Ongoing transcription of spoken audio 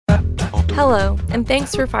Hello, and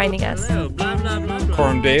thanks for finding us.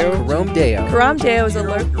 Coram Deo. Coram Deo. Coram Deo is a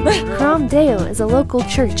Coram Deo is a local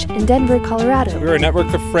church in Denver, Colorado. We're a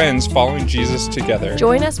network of friends following Jesus together.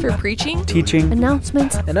 Join us for preaching, teaching,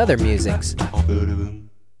 announcements, and other musings.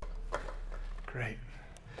 Great.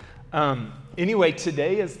 Anyway,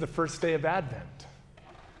 today is the first day of Advent.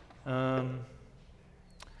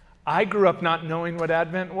 I grew up not knowing what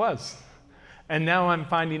Advent was. And now I'm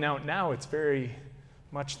finding out now it's very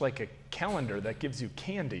much like a calendar that gives you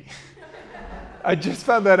candy. I just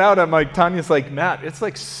found that out. I'm like, Tanya's like, Matt, it's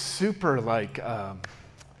like super like, I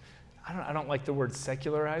don't like the word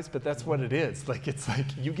secularized, but that's what it is. Like, it's like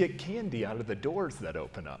you get candy out of the doors that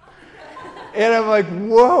open up. And I'm like,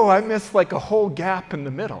 whoa, I missed like a whole gap in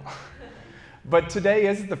the middle. But today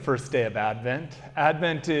is the first day of Advent.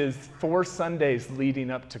 Advent is 4 Sundays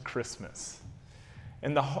leading up to Christmas.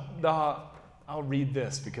 And I'll read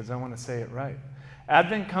this because I want to say it right.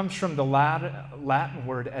 Advent comes from the Latin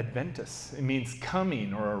word adventus. It means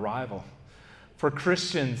coming or arrival. For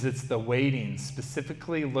Christians, it's the waiting,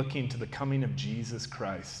 specifically looking to the coming of Jesus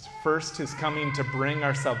Christ. First, his coming to bring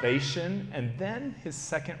our salvation, and then his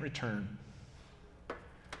second return.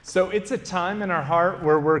 So it's a time in our heart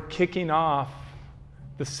where we're kicking off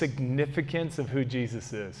the significance of who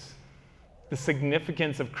Jesus is. The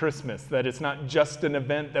significance of Christmas, that it's not just an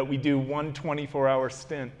event that we do one 24-hour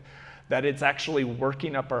stint, that it's actually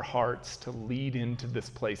working up our hearts to lead into this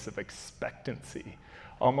place of expectancy,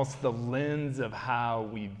 almost the lens of how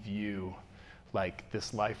we view like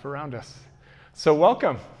this life around us. So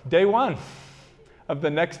welcome, day 1 of the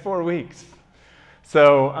next 4 weeks.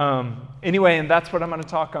 So anyway, and that's what I'm going to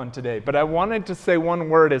talk on today. But I wanted to say one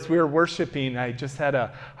word as we were worshiping. I just had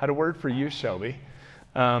a word for you, Shelby.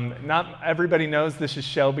 Not everybody knows this is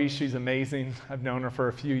Shelby. She's amazing. I've known her for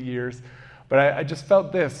a few years. But I just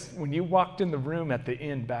felt this. When you walked in the room at the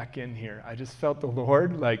end back in here, I just felt the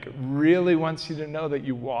Lord like really wants you to know that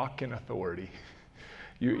you walk in authority.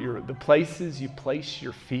 The places you place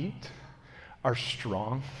your feet are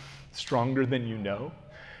strong, stronger than you know.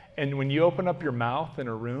 And when you open up your mouth in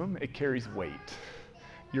a room, it carries weight.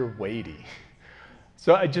 You're weighty.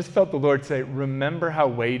 So I just felt the Lord say, remember how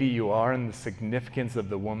weighty you are and the significance of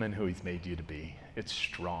the woman who he's made you to be. It's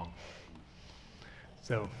strong.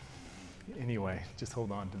 So anyway, just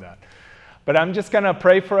hold on to that. But I'm just going to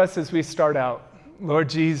pray for us as we start out. Lord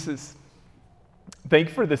Jesus, thank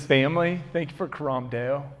you for this family. Thank you for Coram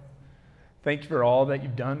Deo. Thank you for all that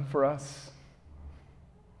you've done for us.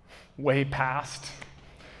 Way past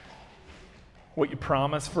what you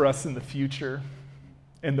promise for us in the future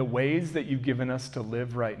and the ways that you've given us to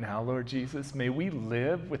live right now, Lord Jesus. May we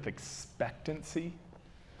live with expectancy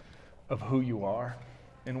of who you are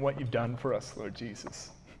and what you've done for us, Lord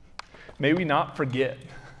Jesus. May we not forget.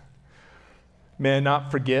 May I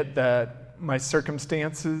not forget that my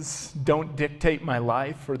circumstances don't dictate my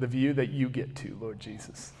life or the view that you get to, Lord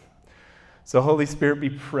Jesus. So Holy Spirit, be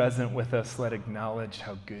present with us. Let acknowledge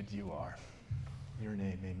how good you are. In your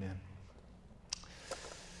name, amen.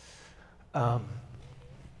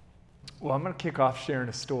 Well, I'm going to kick off sharing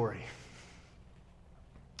a story.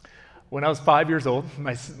 When I was 5 years old,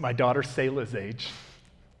 my daughter Selah's age,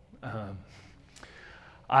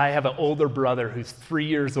 I have an older brother who's 3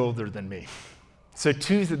 years older than me. So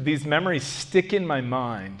these memories stick in my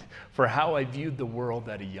mind for how I viewed the world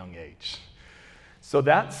at a young age. So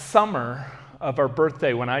that summer of our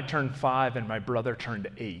birthday, when I turned 5 and my brother turned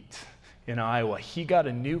 8 in Iowa, he got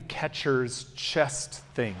a new catcher's chest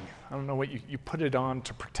thing. I don't know what you put it on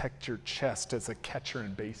to protect your chest as a catcher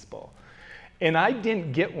in baseball. And I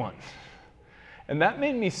didn't get one. And that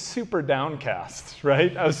made me super downcast,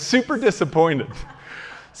 right? I was super disappointed.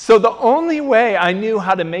 So the only way I knew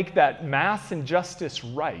how to make that mass injustice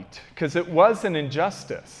right, because it was an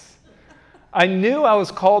injustice, I knew I was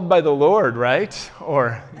called by the Lord, right?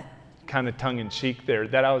 Or kind of tongue-in-cheek there,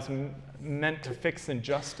 that I was meant to fix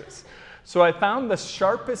injustice. So I found the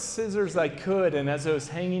sharpest scissors I could, and as I was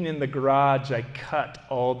hanging in the garage, I cut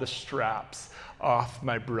all the straps off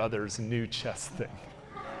my brother's new chest thing.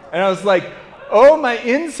 And I was like, oh, my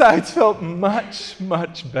insides felt much,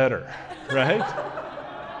 much better, right?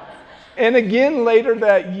 And again, later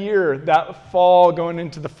that year, that fall, going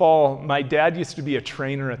into the fall, my dad used to be a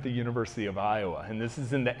trainer at the University of Iowa, and this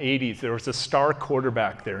is in the 80s. There was a star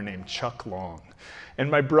quarterback there named Chuck Long. And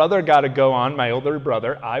my brother got to go on, my older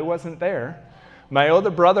brother, I wasn't there. My older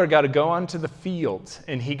brother got to go onto the field,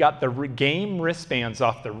 and he got the game wristbands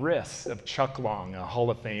off the wrists of Chuck Long, a Hall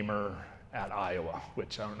of Famer at Iowa,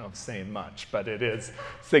 which I don't know if it's saying much, but it is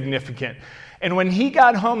significant. And when he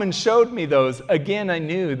got home and showed me those, again, I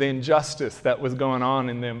knew the injustice that was going on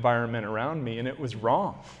in the environment around me, and it was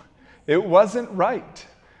wrong. It wasn't right.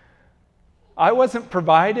 I wasn't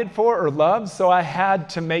provided for or loved, so I had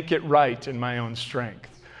to make it right in my own strength.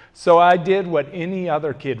 So I did what any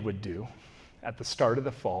other kid would do at the start of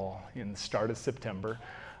the fall, in the start of September.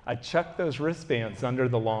 I chucked those wristbands under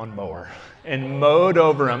the lawnmower and mowed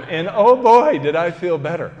over them. And oh boy, did I feel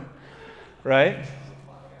better, right?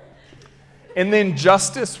 And then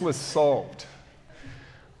justice was solved.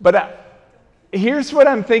 But here's what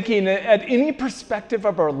I'm thinking. At any perspective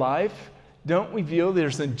of our life, don't we feel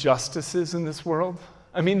there's injustices in this world?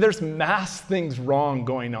 I mean, there's mass things wrong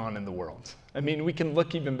going on in the world. I mean, we can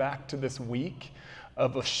look even back to this week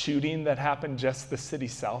of a shooting that happened just the city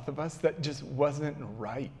south of us that just wasn't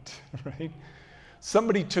right, right?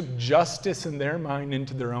 Somebody took justice in their mind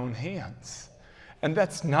into their own hands. And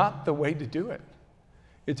that's not the way to do it.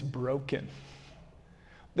 It's broken.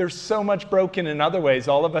 There's so much broken in other ways.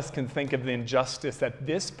 All of us can think of the injustice at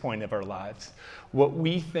this point of our lives, what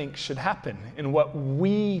we think should happen and what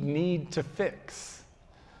we need to fix.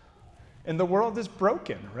 And the world is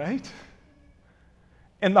broken, right?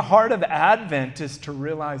 And the heart of Advent is to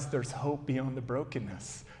realize there's hope beyond the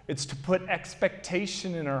brokenness. It's to put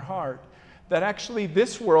expectation in our heart that actually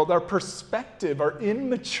this world, our perspective, our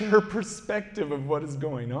immature perspective of what is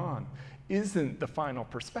going on, isn't the final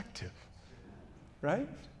perspective, right?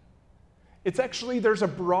 It's actually, there's a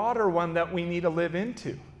broader one that we need to live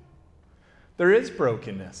into. There is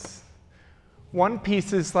brokenness. One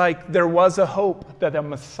piece is like there was a hope that a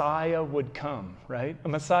Messiah would come, right? A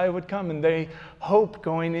Messiah would come, and they hope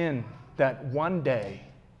going in that one day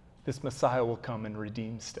this Messiah will come and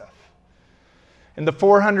redeem stuff. In the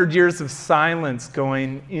 400 years of silence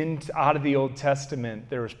going out of the Old Testament,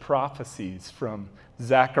 there was prophecies from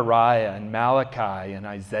Zechariah and Malachi and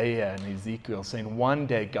Isaiah and Ezekiel saying one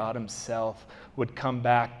day God himself would come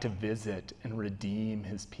back to visit and redeem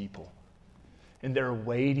his people. And they're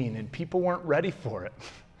waiting, and people weren't ready for it.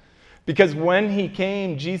 Because when he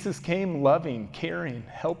came, Jesus came loving, caring,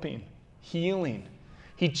 helping, healing.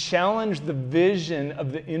 He challenged the vision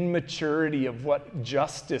of the immaturity of what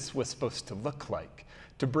justice was supposed to look like,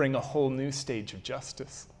 to bring a whole new stage of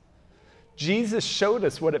justice. Jesus showed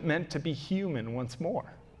us what it meant to be human once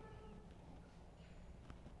more.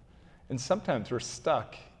 And sometimes we're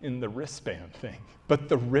stuck in the wristband thing. But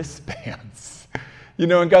the wristbands,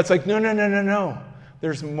 and God's like, no.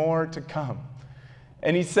 There's more to come.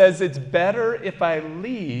 And he says, it's better if I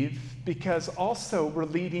leave because also we're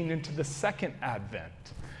leading into the second Advent.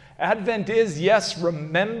 Advent is, yes,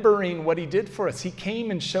 remembering what he did for us. He came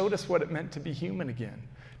and showed us what it meant to be human again.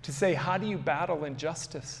 To say, how do you battle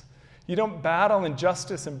injustice? You don't battle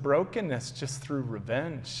injustice and brokenness just through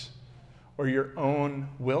revenge or your own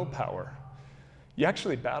willpower. You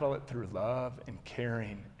actually battle it through love and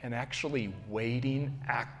caring and actually waiting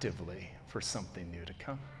actively for something new to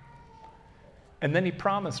come. And then he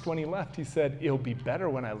promised when he left, he said, it'll be better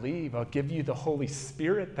when I leave. I'll give you the Holy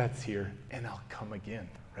Spirit that's here, and I'll come again,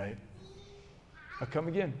 right? I'll come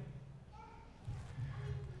again.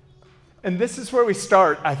 And this is where we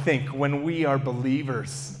start, I think, when we are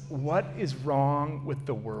believers. What is wrong with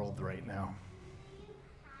the world right now?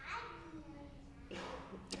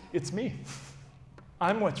 It's me.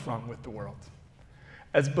 I'm what's wrong with the world.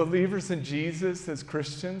 As believers in Jesus, as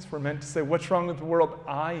Christians, we're meant to say, what's wrong with the world?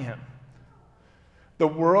 I am. The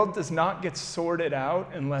world does not get sorted out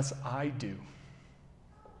unless I do.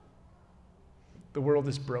 The world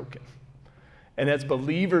is broken. And as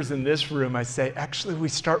believers in this room, I say, actually, we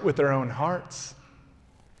start with our own hearts.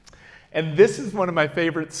 And this is one of my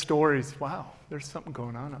favorite stories. Wow, there's something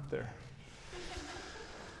going on up there.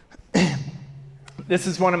 This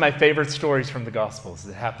is one of my favorite stories from the Gospels.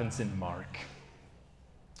 It happens in Mark.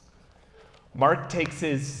 Mark takes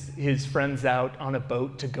his friends out on a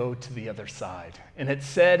boat to go to the other side. And it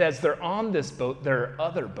said as they're on this boat, there are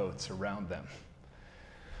other boats around them.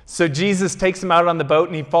 So Jesus takes them out on the boat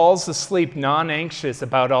and he falls asleep, non-anxious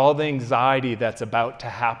about all the anxiety that's about to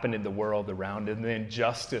happen in the world around him, the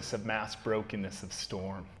injustice of mass brokenness of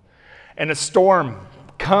storm. And a storm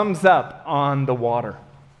comes up on the water.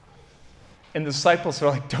 And the disciples are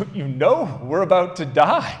like, don't you know we're about to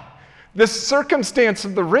die? The circumstance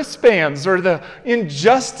of the wristbands or the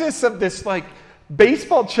injustice of this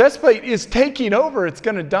baseball chest plate is taking over. It's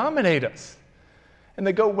going to dominate us. And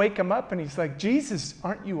they go wake him up and he's like, Jesus,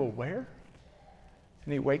 aren't you aware?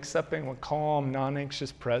 And he wakes up in a calm,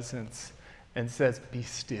 non-anxious presence and says, be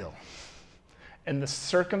still. And the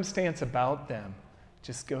circumstance about them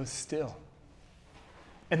just goes still.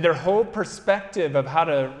 And their whole perspective of how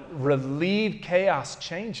to relieve chaos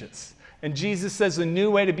changes. And Jesus says the new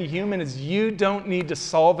way to be human is you don't need to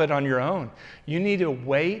solve it on your own. You need to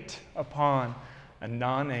wait upon a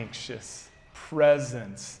non-anxious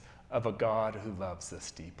presence of a God who loves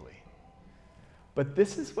us deeply. But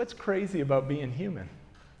this is what's crazy about being human.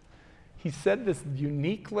 He said this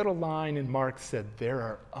unique little line in Mark said, there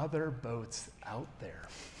are other boats out there.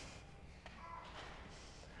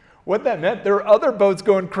 What that meant, there were other boats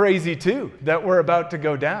going crazy too that were about to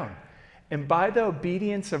go down. And by the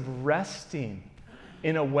obedience of resting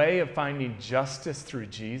in a way of finding justice through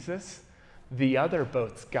Jesus, the other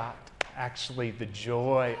boats got actually the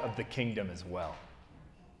joy of the kingdom as well.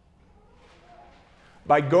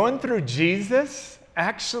 By going through Jesus,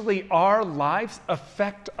 actually our lives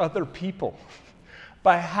affect other people.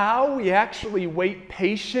 By how we actually wait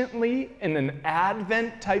patiently in an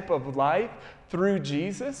Advent type of life through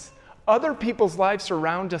Jesus, other people's lives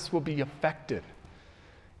around us will be affected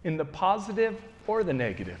in the positive or the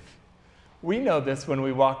negative. We know this when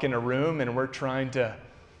we walk in a room and we're trying to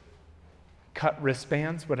cut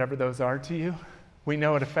wristbands, whatever those are to you. We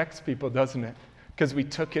know it affects people, doesn't it? Because we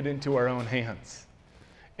took it into our own hands.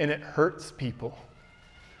 And it hurts people.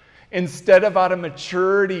 Instead of out of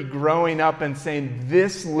maturity growing up and saying,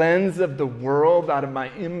 this lens of the world out of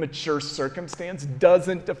my immature circumstance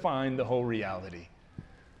doesn't define the whole reality.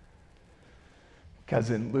 Because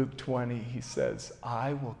in Luke 20, he says,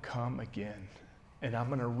 I will come again, and I'm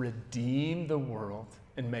going to redeem the world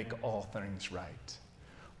and make all things right.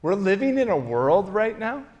 We're living in a world right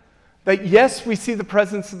now that, yes, we see the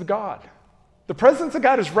presence of God. The presence of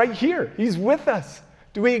God is right here. He's with us.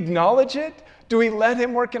 Do we acknowledge it? Do we let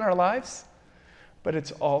him work in our lives? But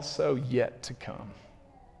it's also yet to come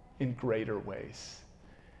in greater ways.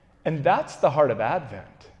 And that's the heart of Advent.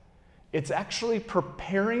 It's actually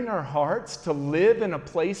preparing our hearts to live in a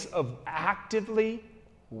place of actively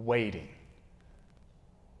waiting.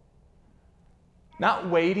 Not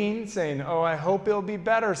waiting, saying, oh, I hope it'll be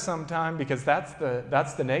better sometime, because that's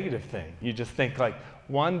the negative thing. You just think like,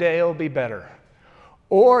 one day it'll be better.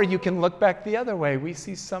 Or you can look back the other way. We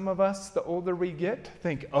see some of us, the older we get,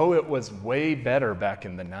 think, oh, it was way better back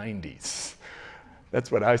in the 90s.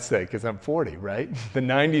 That's what I say, because I'm 40, right? The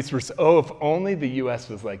 90s were, oh, if only the U.S.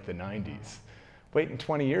 was like the 90s. Wait, in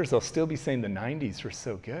 20 years, they'll still be saying the 90s were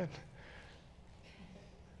so good.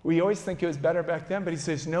 We always think it was better back then, but he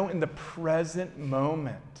says, no, in the present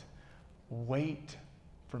moment, wait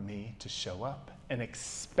for me to show up and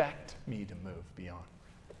expect me to move beyond.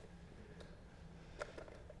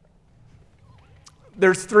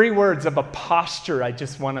 There's 3 words of a posture I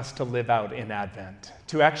just want us to live out in Advent.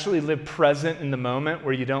 To actually live present in the moment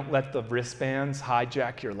where you don't let the wristbands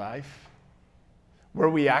hijack your life. Where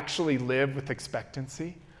we actually live with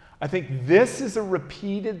expectancy. I think this is a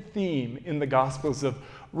repeated theme in the Gospels of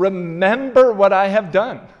remember what I have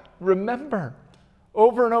done. Remember.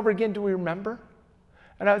 Over and over again, do we remember?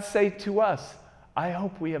 And I would say to us, I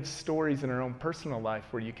hope we have stories in our own personal life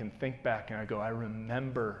where you can think back and I go, I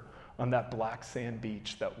remember on that black sand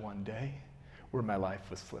beach that one day where my life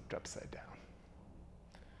was flipped upside down.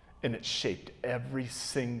 And it shaped every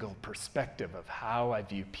single perspective of how I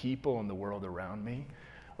view people and the world around me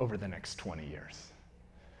over the next 20 years.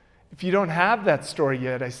 If you don't have that story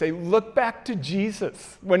yet, I say, look back to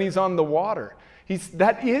Jesus when he's on the water.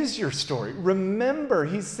 That is your story. Remember,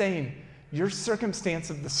 he's saying, your circumstance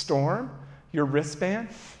of the storm, your wristband,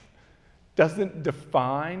 doesn't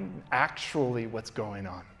define actually what's going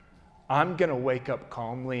on. I'm going to wake up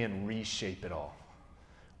calmly and reshape it all.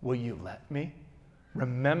 Will you let me?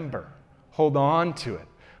 Remember. Hold on to it.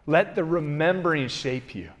 Let the remembering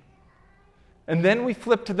shape you. And then we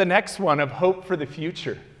flip to the next one of hope for the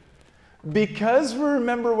future. Because we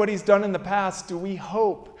remember what he's done in the past, do we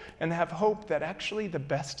hope and have hope that actually the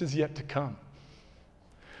best is yet to come?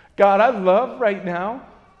 God, I love right now.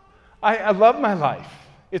 I love my life.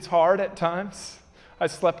 It's hard at times. I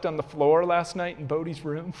slept on the floor last night in Bodie's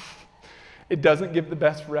room. It doesn't give the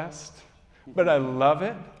best rest, but I love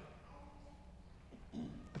it.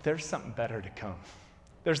 But there's something better to come.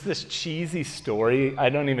 There's this cheesy story, I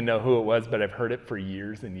don't even know who it was, but I've heard it for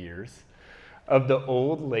years and years, of the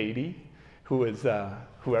old lady who was,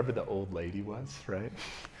 whoever the old lady was, right?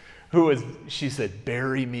 She said,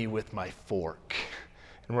 bury me with my fork.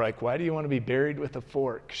 And we're like, why do you want to be buried with a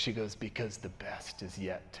fork? She goes, because the best is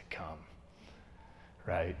yet to come,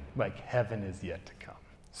 right? Like heaven is yet to come.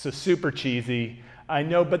 So super cheesy, I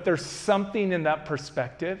know, but there's something in that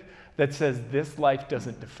perspective that says this life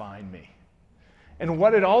doesn't define me. And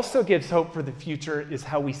what it also gives hope for the future is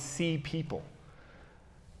how we see people.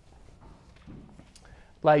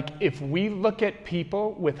 Like if we look at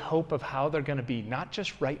people with hope of how they're going to be, not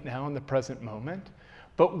just right now in the present moment,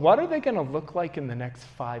 but what are they going to look like in the next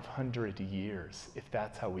 500 years if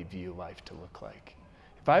that's how we view life to look like?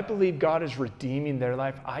 if I believe God is redeeming their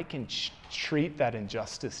life, I can treat that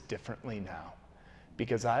injustice differently now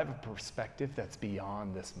because I have a perspective that's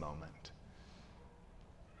beyond this moment.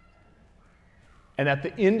 And at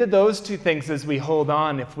the end of those two things, as we hold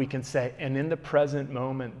on, if we can say, and in the present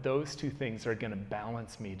moment, those two things are going to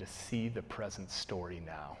balance me to see the present story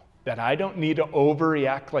now. That I don't need to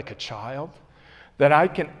overreact like a child, that I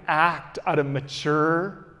can act out of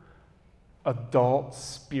mature, adult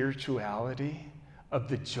spirituality of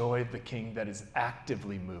the joy of the King that is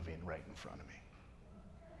actively moving right in front of me.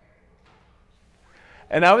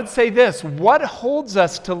 And I would say this, what holds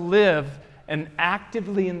us to live and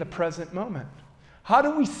actively in the present moment? How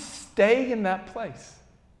do we stay in that place?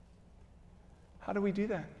 How do we do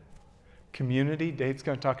that? Community, Dave's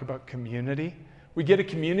going to talk about community. We get a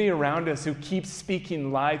community around us who keeps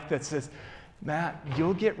speaking life that says, Matt,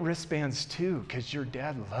 you'll get wristbands too because your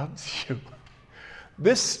dad loves you.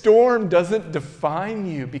 This storm doesn't define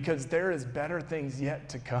you because there is better things yet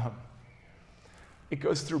to come. It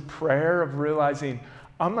goes through prayer of realizing,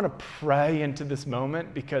 I'm going to pray into this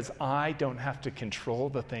moment because I don't have to control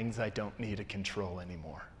the things I don't need to control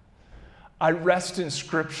anymore. I rest in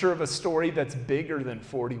scripture of a story that's bigger than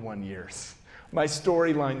 41 years. My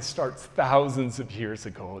storyline starts thousands of years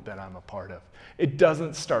ago that I'm a part of. It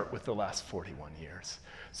doesn't start with the last 41 years.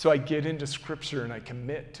 So I get into scripture and I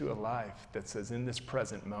commit to a life that says in this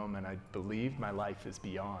present moment, I believe my life is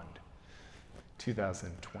beyond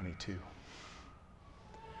 2022.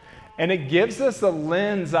 And it gives us a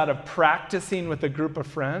lens out of practicing with a group of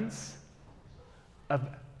friends of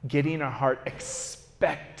getting our heart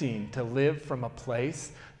expecting to live from a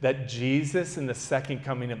place that Jesus in the second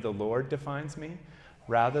coming of the Lord defines me,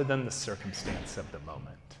 rather than the circumstance of the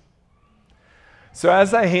moment. So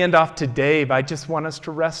as I hand off to Dave, I just want us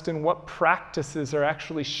to rest in what practices are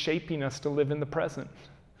actually shaping us to live in the present.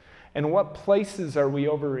 And what places are we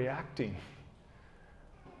overreacting,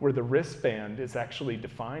 where the wristband is actually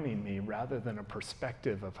defining me rather than a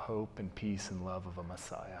perspective of hope and peace and love of a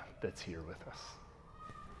Messiah that's here with us.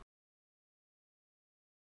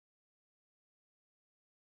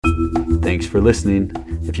 Thanks for listening.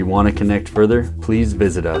 If you want to connect further, please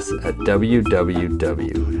visit us at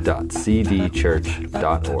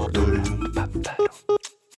www.cdchurch.org.